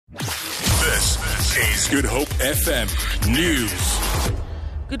This is Good Hope FM News.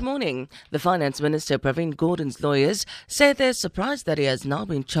 Good morning. The Finance Minister Pravin Gordhan's lawyers say they're surprised that he has now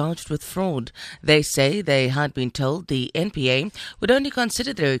been charged with fraud. They say they had been told the NPA would only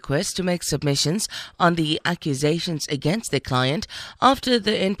consider their request to make submissions on the accusations against their client after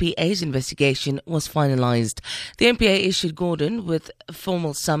the NPA's investigation was finalised. The NPA issued Gordhan with a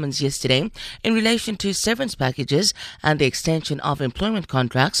formal summons yesterday in relation to severance packages and the extension of employment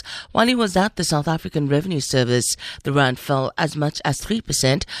contracts while he was at the South African Revenue Service. The rand fell as much as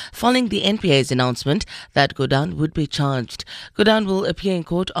 3% following the NPA's announcement that Gordhan would be charged. Gordhan will appear in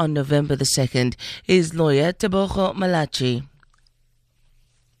court on November the 2nd. His lawyer, Tebogo Malachi.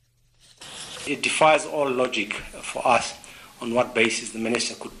 It defies all logic for us on what basis the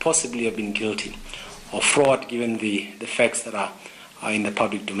minister could possibly have been guilty of fraud given the facts that are in the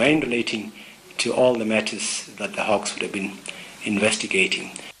public domain relating to all the matters that the Hawks would have been investigating.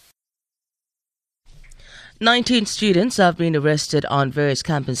 19 students have been arrested on various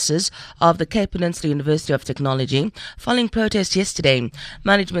campuses of the Cape Peninsula University of Technology following protests yesterday.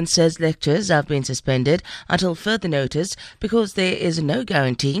 Management says lectures have been suspended until further notice because there is no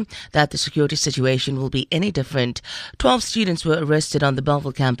guarantee that the security situation will be any different. 12 students were arrested on the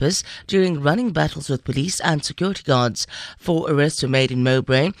Bellville campus during running battles with police and security guards. 4 arrests were made in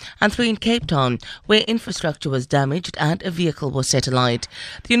Mowbray and 3 in Cape Town, where infrastructure was damaged and a vehicle was set alight.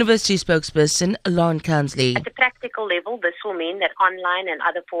 The university spokesperson, Lauren Kansley. At the practical level, this will mean that online and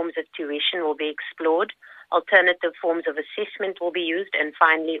other forms of tuition will be explored, alternative forms of assessment will be used, and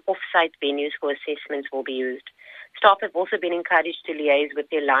finally, off-site venues for assessments will be used. Staff have also been encouraged to liaise with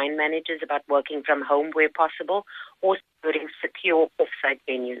their line managers about working from home where possible or securing secure off-site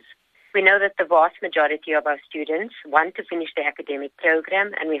venues. We know that the vast majority of our students want to finish their academic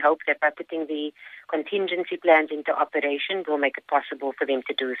program, and we hope that by putting the contingency plans into operation, will make it possible for them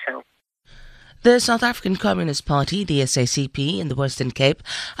to do so. The South African Communist Party, the SACP, in the Western Cape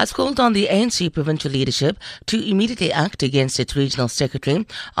has called on the ANC provincial leadership to immediately act against its regional secretary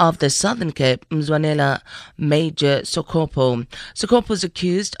of the Southern Cape, Mzwanela Major Sokopo. Sokopo is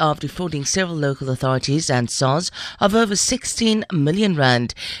accused of defrauding several local authorities and SARS of over 16 million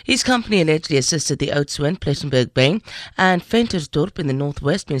rand. His company allegedly assisted the Oudtshoorn, Plettenberg Bay and Ventersdorp in the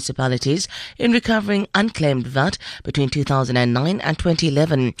northwest municipalities in recovering unclaimed VAT between 2009 and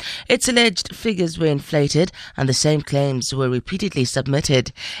 2011. It's alleged figures were inflated and the same claims were repeatedly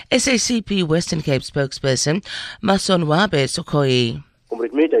submitted. SACP Western Cape spokesperson Masonwabe Sokoyi.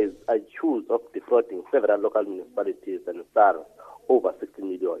 Comrade Major is accused of defrauding several local municipalities and SARS over 16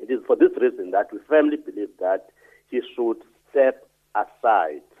 million. It is for this reason that we firmly believe that he should step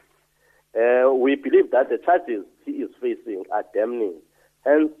aside. We believe that the charges he is facing are damning.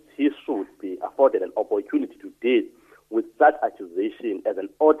 Hence, he should be afforded an opportunity to deal with such accusation as an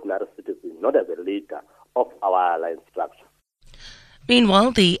ordinary citizen, not as a leader of our alliance structure.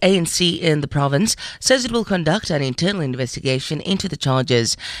 Meanwhile, the ANC in the province says it will conduct an internal investigation into the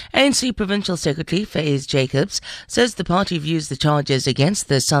charges. ANC Provincial Secretary Faiz Jacobs says the party views the charges against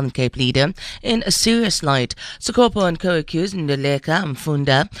the Southern Cape leader in a serious light. Sokopo and co-accused Ndleka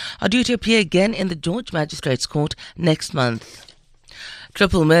Mfunda are due to appear again in the George Magistrates Court next month.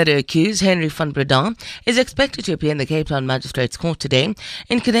 Triple murder accused Henry van Breda is expected to appear in the Cape Town Magistrates Court today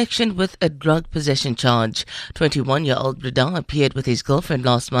in connection with a drug possession charge. 21-year-old Breda appeared with his girlfriend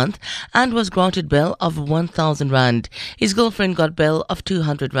last month and was granted bail of 1,000 rand. His girlfriend got bail of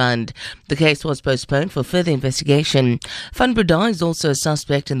 200 rand. The case was postponed for further investigation. Van Breda is also a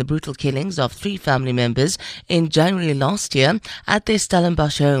suspect in the brutal killings of 3 family members in January last year at their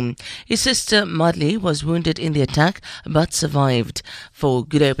Stellenbosch home. His sister Madly was wounded in the attack but survived. For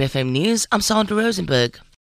Good Hope FM News, I'm Sandra Rosenberg.